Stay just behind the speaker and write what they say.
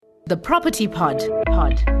The Property Pod.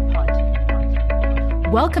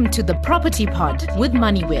 Welcome to the Property Pod with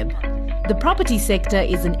MoneyWeb. The property sector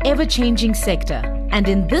is an ever-changing sector, and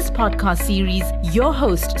in this podcast series, your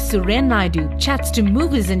host Suren Naidu chats to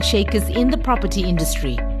movers and shakers in the property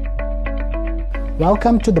industry.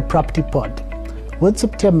 Welcome to the Property Pod. With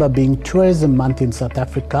September being Tourism Month in South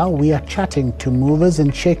Africa, we are chatting to movers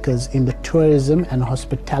and shakers in the tourism and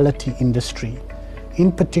hospitality industry.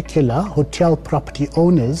 In particular, hotel property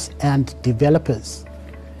owners and developers.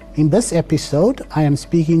 In this episode, I am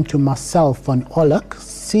speaking to Marcel van Olk,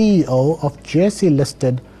 CEO of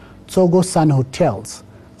JSE-listed Tsogo Sun Hotels,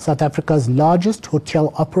 South Africa's largest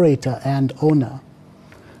hotel operator and owner.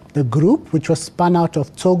 The group, which was spun out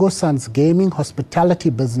of Tsogo Sun's gaming hospitality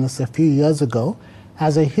business a few years ago,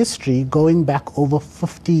 has a history going back over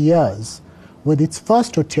 50 years, with its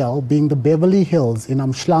first hotel being the Beverly Hills in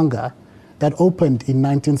Umhlanga, that opened in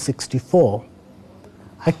 1964.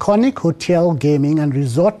 Iconic hotel, gaming and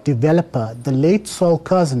resort developer, the late Saul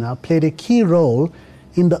Kerzner, played a key role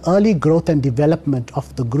in the early growth and development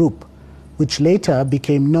of the group, which later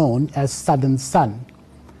became known as Southern Sun.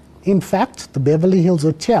 In fact, the Beverly Hills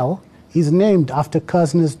Hotel is named after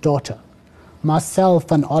Kerzner's daughter. Marcel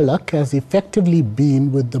van Olk has effectively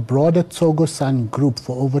been with the broader Tsogo Sun group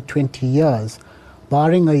for over 20 years,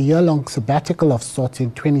 barring a year-long sabbatical of sorts in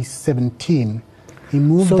 2017. He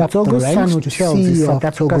moved up the ranks to CEO of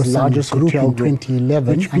Tsogo Sun's group in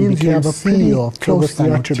 2011 and became CEO of Tsogo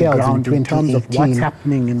Sun Hotels in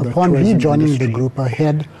 2018 upon rejoining the group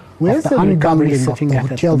ahead of the unbundling of the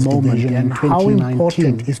hotels division in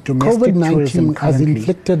 2019. COVID-19 has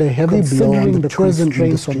inflicted a heavy blow on the tourism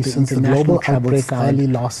industry since the global outbreak early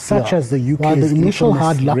last year. While the initial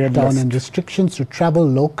hard lockdown and restrictions to travel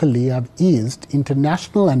locally have eased,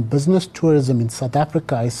 international and business tourism in South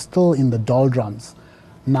Africa is still in the doldrums.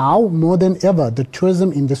 Now, more than ever, the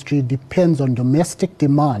tourism industry depends on domestic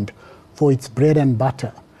demand for its bread and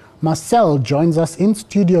butter. Marcel joins us in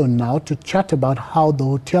studio now to chat about how the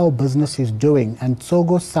hotel business is doing and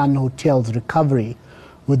Tsogo Sun Hotels' recovery,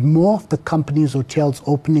 with more of the company's hotels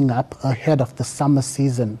opening up ahead of the summer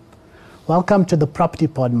season. Welcome to the Property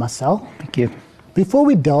Pod, Marcel. Thank you. Before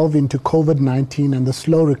we delve into COVID-19 and the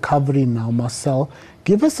slow recovery now, Marcel,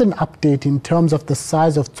 give us an update in terms of the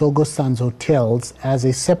size of Tsogo Sun's hotels as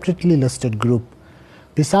a separately listed group.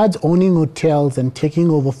 Besides owning hotels and taking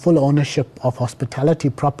over full ownership of Hospitality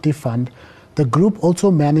Property Fund, the group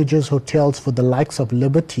also manages hotels for the likes of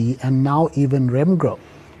Liberty and now even Remgro.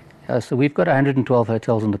 So we've got 112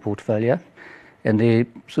 hotels in the portfolio, and they're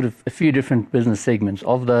sort of a few different business segments.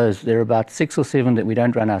 Of those, there are about 6 or 7 that we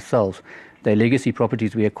don't run ourselves. They're legacy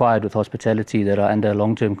properties we acquired with hospitality that are under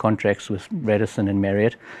long-term contracts with Radisson and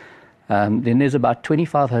Marriott. Then there's about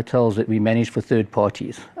 25 hotels that we manage for third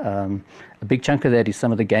parties. A big chunk of that is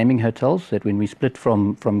some of the gaming hotels that when we split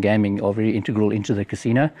from gaming are very integral into the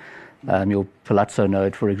casino. Your Palazzo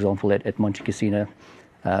node, for example, at Monte Casino.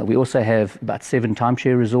 We also have about 7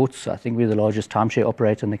 timeshare resorts. I think we're the largest timeshare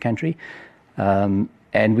operator in the country.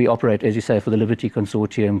 And we operate, as you say, for the Liberty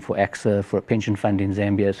Consortium, for AXA, for a pension fund in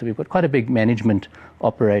Zambia. So we've got quite a big management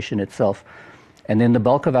operation itself. And then the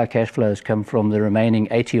bulk of our cash flows come from the remaining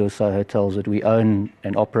 80 or so hotels that we own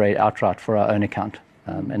and operate outright for our own account.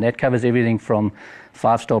 And that covers everything from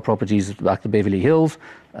 5-star properties like the Beverly Hills,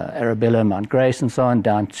 Arabella, Mount Grace, and so on,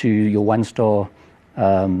 down to your 1-star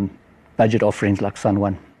budget offerings like Sun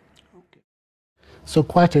One. Okay. So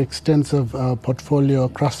quite an extensive portfolio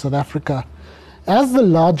across South Africa. As the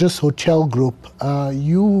largest hotel group,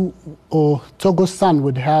 you or Tsogo Sun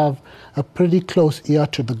would have a pretty close ear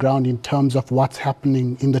to the ground in terms of what's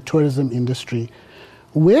happening in the tourism industry.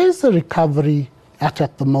 Where is the recovery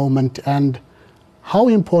at the moment, and how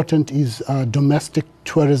important is domestic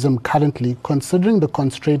tourism currently, considering the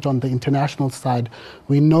constraint on the international side?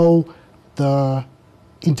 We know the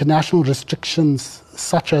international restrictions,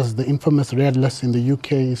 such as the infamous red list in the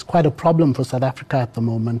UK, is quite a problem for South Africa at the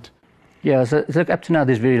moment. Yeah, so up to now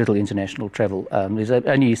there's very little international travel. There's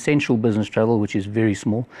only essential business travel, which is very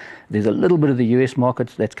small. There's a little bit of the US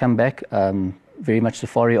markets that's come back, very much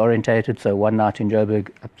safari orientated, so one night in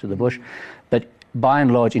Joburg up to the bush. But by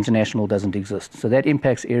and large, international doesn't exist. So that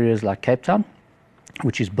impacts areas like Cape Town,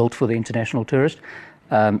 which is built for the international tourist,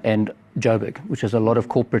 and Joburg, which has a lot of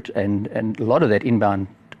corporate and a lot of that inbound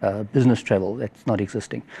business travel that's not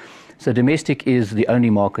existing. So domestic is the only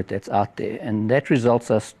market that's out there, and that results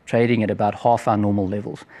us trading at about half our normal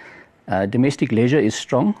levels. Domestic leisure is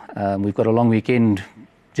strong. We've got a long weekend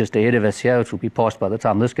just ahead of us here, which will be passed by the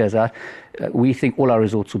time this goes out. We think all our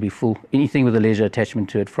resorts will be full. Anything with a leisure attachment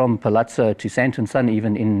to it, from Palazzo to Santon Sun,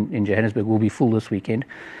 even in Johannesburg, will be full this weekend.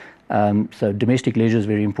 So domestic leisure is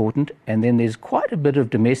very important. And then there's quite a bit of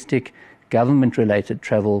domestic government-related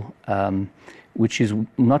travel, which is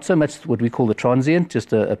not so much what we call the transient,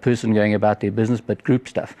 just a person going about their business, but group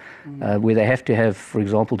stuff, where they have to have, for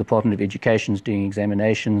example, Department of Education's doing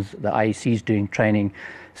examinations, the IEC's doing training.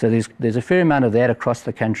 So there's a fair amount of that across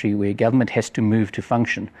the country where government has to move to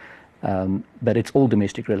function, but it's all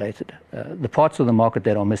domestic related. The parts of the market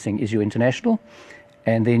that are missing is your international,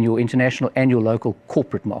 and then your international and your local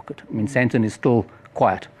corporate market. I mean, Sandton is still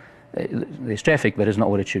quiet. There's traffic, but it's not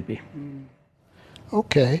what it should be.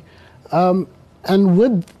 Okay. And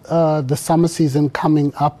with the summer season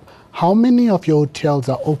coming up, how many of your hotels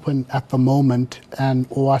are open at the moment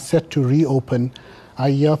or are set to reopen? I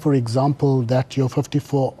hear, for example, that your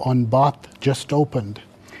 54 on Bath just opened.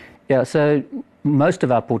 Yeah, so most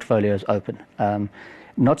of our portfolio is open.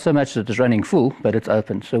 Not so much that it's running full, but it's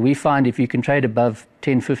open. So we find if you can trade above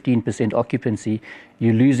 10-15% occupancy,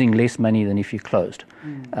 you're losing less money than if you're closed.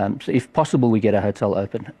 So if possible, we get a hotel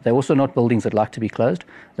open. They're also not buildings that like to be closed.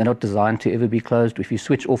 They're not designed to ever be closed. If you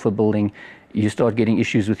switch off a building, you start getting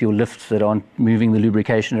issues with your lifts that aren't moving the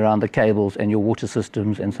lubrication around the cables and your water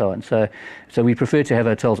systems and so on. So we prefer to have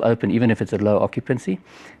hotels open even if it's at low occupancy.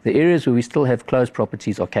 The areas where we still have closed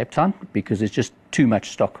properties are Cape Town because there's just too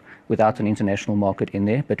much stock without an international market in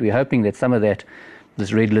there. But we're hoping that some of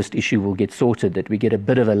this red list issue will get sorted, that we get a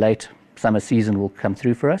bit of a late summer season will come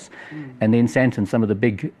through for us. And then Sandton, some of the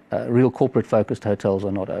big, real corporate-focused hotels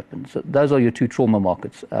are not open. So those are your two trauma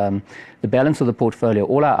markets. The balance of the portfolio,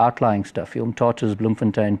 all our outlying stuff, your Mthatha's,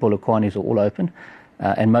 Bloemfontein, Polokwane's are all open,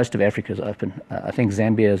 and most of Africa is open. I think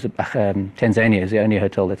Tanzania is the only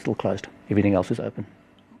hotel that's still closed. Everything else is open.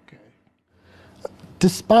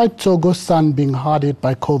 Despite Tsogo Sun being hard hit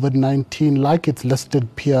by COVID-19, like its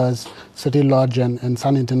listed peers, City Lodge and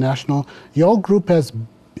Sun International, your group has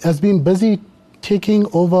been busy taking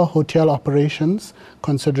over hotel operations,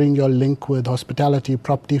 considering your link with Hospitality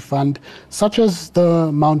Property Fund, such as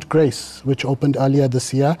the Mount Grace, which opened earlier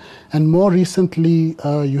this year. And more recently,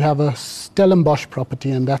 you have a Stellenbosch property,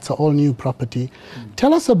 and that's an all-new property.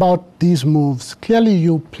 Tell us about these moves. Clearly,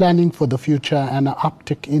 you're planning for the future and an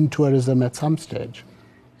uptick in tourism at some stage.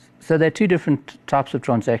 So there are two different types of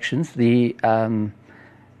transactions. The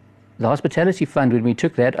Hospitality Fund, when we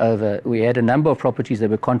took that over, we had a number of properties that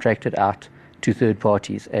were contracted out to third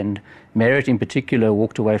parties, and Marriott in particular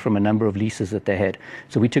walked away from a number of leases that they had.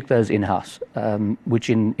 So we took those in-house,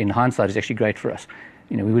 which in hindsight is actually great for us.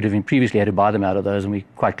 You know, we would have previously had to buy them out of those, and we're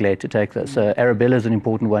quite glad to take those. So Arabella is an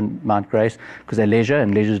important one, Mount Grace, because they're leisure,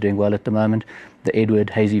 and leisure is doing well at the moment. The Edward,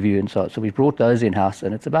 Hazy View, and so on. So we brought those in-house,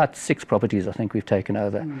 and it's about 6 properties I think we've taken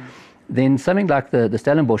over. Then something like the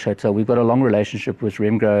Stellenbosch Hotel, we've got a long relationship with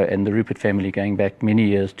Remgro and the Rupert family going back many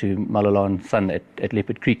years to Malalan Sun at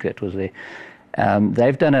Leopard Creek that was there.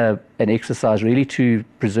 They've done an exercise really to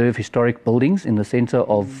preserve historic buildings in the centre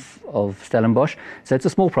of Stellenbosch. So it's a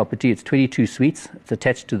small property, it's 22 suites. It's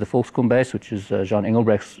attached to the Volkskom base, which is Jean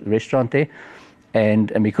Engelbrecht's restaurant there.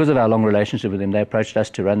 And because of our long relationship with them, they approached us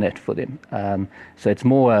to run that for them. So it's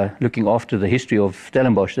more looking after the history of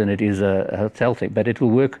Stellenbosch than it is a hotel thing. But it will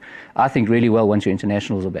work, I think, really well once your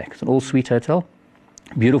internationals are back. It's an all-suite hotel,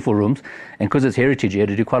 beautiful rooms. And because it's heritage, you had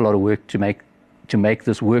to do quite a lot of work to make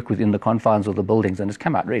this work within the confines of the buildings, and it's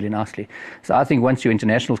come out really nicely. So I think once your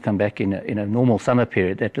internationals come back in a normal summer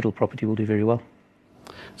period, that little property will do very well.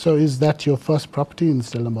 So is that your first property in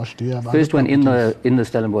Stellenbosch? Do you have first one in the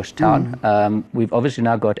Stellenbosch town? We've obviously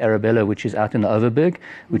now got Arabella, which is out in the Overberg,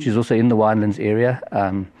 which is also in the Winelands area.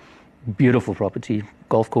 Beautiful property.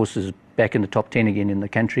 Golf course is back in the top 10 again in the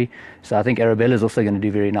country. So I think Arabella is also going to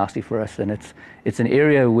do very nicely for us. And it's an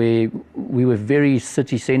area where we were very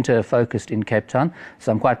city centre focused in Cape Town.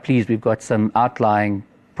 So I'm quite pleased we've got some outlying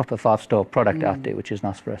proper 5-star product out there, which is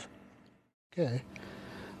nice for us. Okay.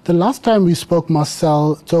 The last time we spoke,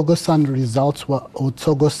 Marcel, Tsogo Sun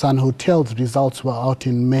Hotels results were out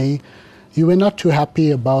in May. You were not too happy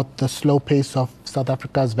about the slow pace of South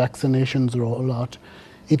Africa's vaccinations rollout.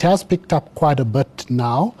 It has picked up quite a bit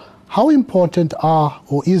now. How important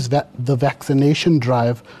is the vaccination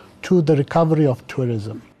drive to the recovery of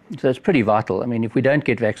tourism? So it's pretty vital. I mean, if we don't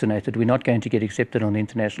get vaccinated, we're not going to get accepted on the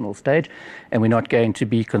international stage, and we're not going to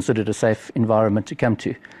be considered a safe environment to come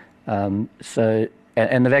to.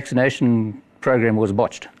 And the vaccination program was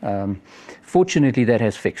botched. Fortunately, that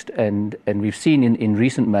has fixed, and we've seen in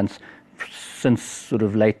recent months, since sort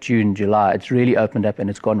of late June, July, it's really opened up and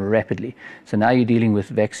it's gone rapidly. So now you're dealing with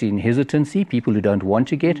vaccine hesitancy, people who don't want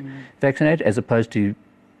to get vaccinated, as opposed to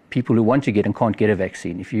people who want to get and can't get a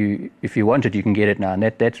vaccine. If you want it, you can get it now, and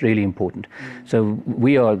that's really important. So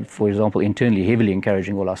we are, for example, internally heavily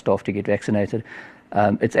encouraging all our staff to get vaccinated.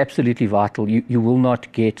 It's absolutely vital. You will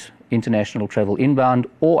not get international travel inbound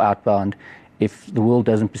or outbound if the world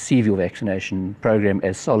doesn't perceive your vaccination program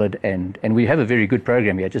as solid. And we have a very good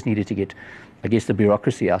program here. I just needed to get, I guess, the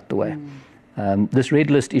bureaucracy out the way. This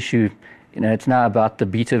red list issue, it's now about the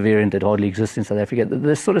beta variant that hardly exists in South Africa.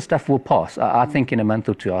 This sort of stuff will pass. I think in a month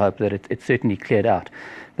or two, I hope that it's certainly cleared out.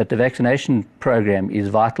 But the vaccination program is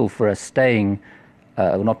vital for us staying,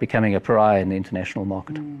 not becoming a pariah in the international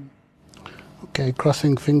market. Okay,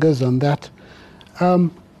 crossing fingers on that.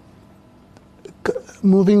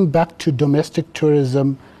 Moving back to domestic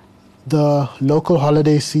tourism, the local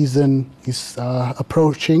holiday season is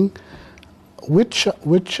approaching.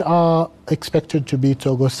 Which are expected to be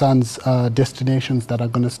Tsogo Sun's destinations that are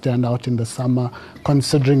going to stand out in the summer,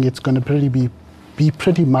 considering it's going to be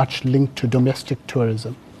pretty much linked to domestic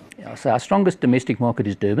tourism? Yeah, so our strongest domestic market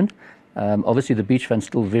is Durban. Obviously, the beachfront's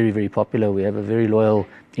still very, very popular. We have a very loyal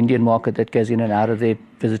Indian market that goes in and out of there,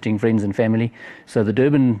 visiting friends and family. So the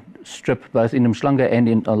Durban strip, both in Umhlanga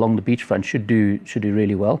and along the beachfront, should do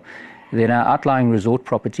really well. Then our outlying resort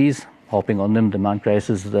properties, hopping on them, the Mount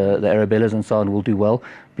Graces, the Arabellas and so on, will do well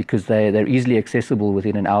because they're easily accessible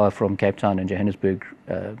within an hour from Cape Town and Johannesburg,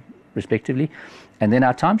 respectively. And then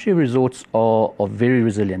our timeshare resorts are very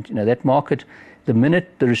resilient. That market, the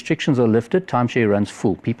minute the restrictions are lifted, timeshare runs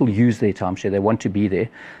full. People use their timeshare. They want to be there.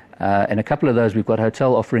 And a couple of those, we've got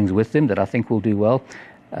hotel offerings with them that I think will do well.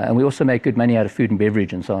 And we also make good money out of food and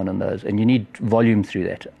beverage and so on those. And you need volume through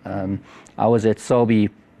that. I was at Sabi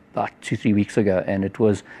about 2-3 weeks ago, and it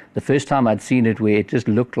was the first time I'd seen it where it just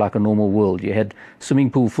looked like a normal world. You had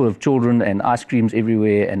swimming pool full of children and ice creams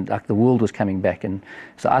everywhere, and like the world was coming back. And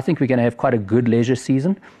so I think we're going to have quite a good leisure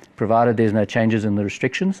season, provided there's no changes in the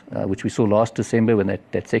restrictions, which we saw last December when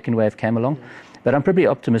that second wave came along. But I'm pretty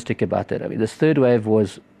optimistic about that. I mean, this third wave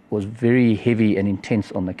was very heavy and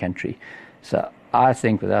intense on the country. So I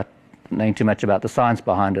think, without knowing too much about the science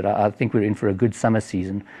behind it, I think we're in for a good summer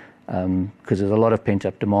season. Because there's a lot of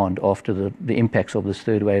pent-up demand after the impacts of this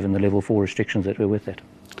third wave and the level 4 restrictions that were with it.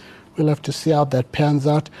 We'll have to see how that pans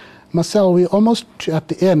out. Marcel, we're almost at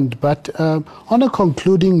the end, but on a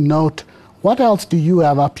concluding note, what else do you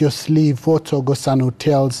have up your sleeve for Tsogo Sun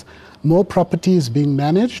Hotels? More properties being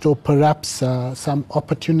managed, or perhaps some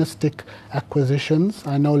opportunistic acquisitions?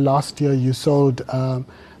 I know last year you sold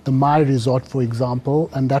the My Resort, for example,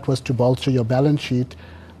 and that was to bolster your balance sheet.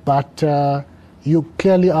 But you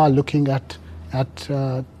clearly are looking at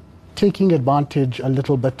taking advantage a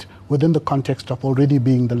little bit within the context of already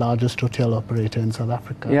being the largest hotel operator in South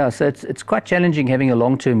Africa. Yeah, so it's quite challenging having a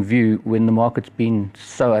long-term view when the market's been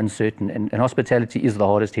so uncertain, and hospitality is the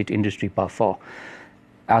hardest hit industry by far.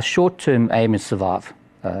 Our short-term aim is survive,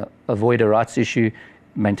 avoid a rights issue,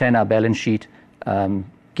 maintain our balance sheet,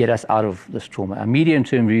 get us out of this trauma. Our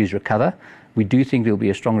medium-term view is recover. We do think there'll be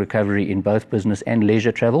a strong recovery in both business and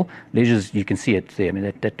leisure travel. Leisure's, you can see it there. I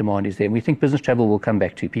mean, that demand is there. And we think business travel will come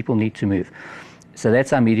back too. People need to move. So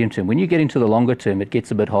that's our medium term. When you get into the longer term, it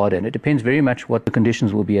gets a bit harder, and it depends very much what the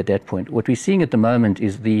conditions will be at that point. What we're seeing at the moment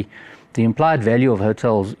is the implied value of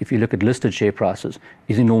hotels, if you look at listed share prices,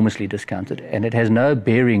 is enormously discounted, and it has no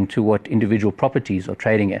bearing to what individual properties are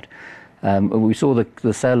trading at. We saw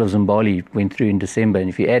the sale of Zimbali went through in December, and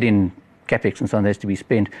if you add in capex and so on that has to be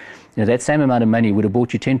spent, that same amount of money would have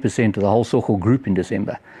bought you 10% of the whole Tsogo group in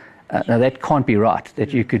December. Now that can't be right,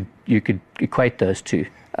 that you could equate those two.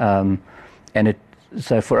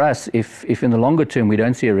 So for us, if in the longer term we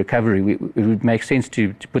don't see a recovery, it would make sense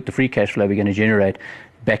to put the free cash flow we're going to generate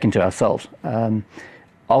back into ourselves.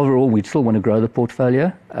 Overall, we'd still want to grow the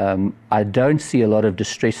portfolio. I don't see a lot of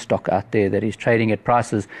distressed stock out there that is trading at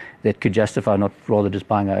prices that could justify not rather just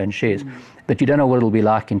buying our own shares. But you don't know what it'll be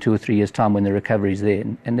like in 2 or 3 years' time when the recovery is there.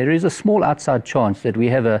 And there is a small outside chance that we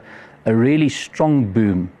have a really strong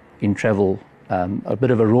boom in travel, a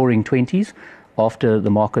bit of a roaring 20s after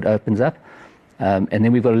the market opens up. And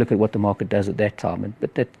then we've got to look at what the market does at that time.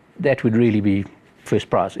 But that would really be first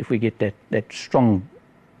prize if we get that strong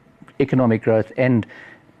economic growth and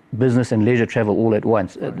business and leisure travel all at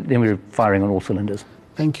once. Then we're firing on all cylinders.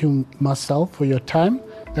 Thank you, Marcel, for your time.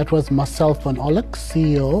 That was Marcel van Ollik,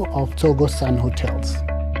 CEO of Tsogo Sun Hotels.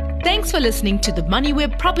 Thanks for listening to the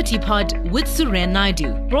MoneyWeb Property Pod with Suren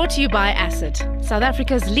Naidu, brought to you by Asset, South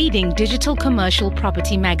Africa's leading digital commercial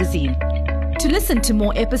property magazine. To listen to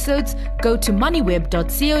more episodes, go to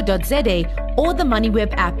moneyweb.co.za or the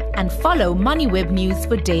MoneyWeb app and follow MoneyWeb News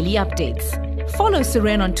for daily updates. Follow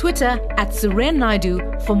Suren on Twitter @Suren Naidu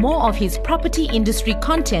for more of his property industry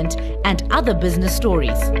content and other business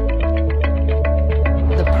stories.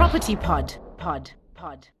 The Property Pod.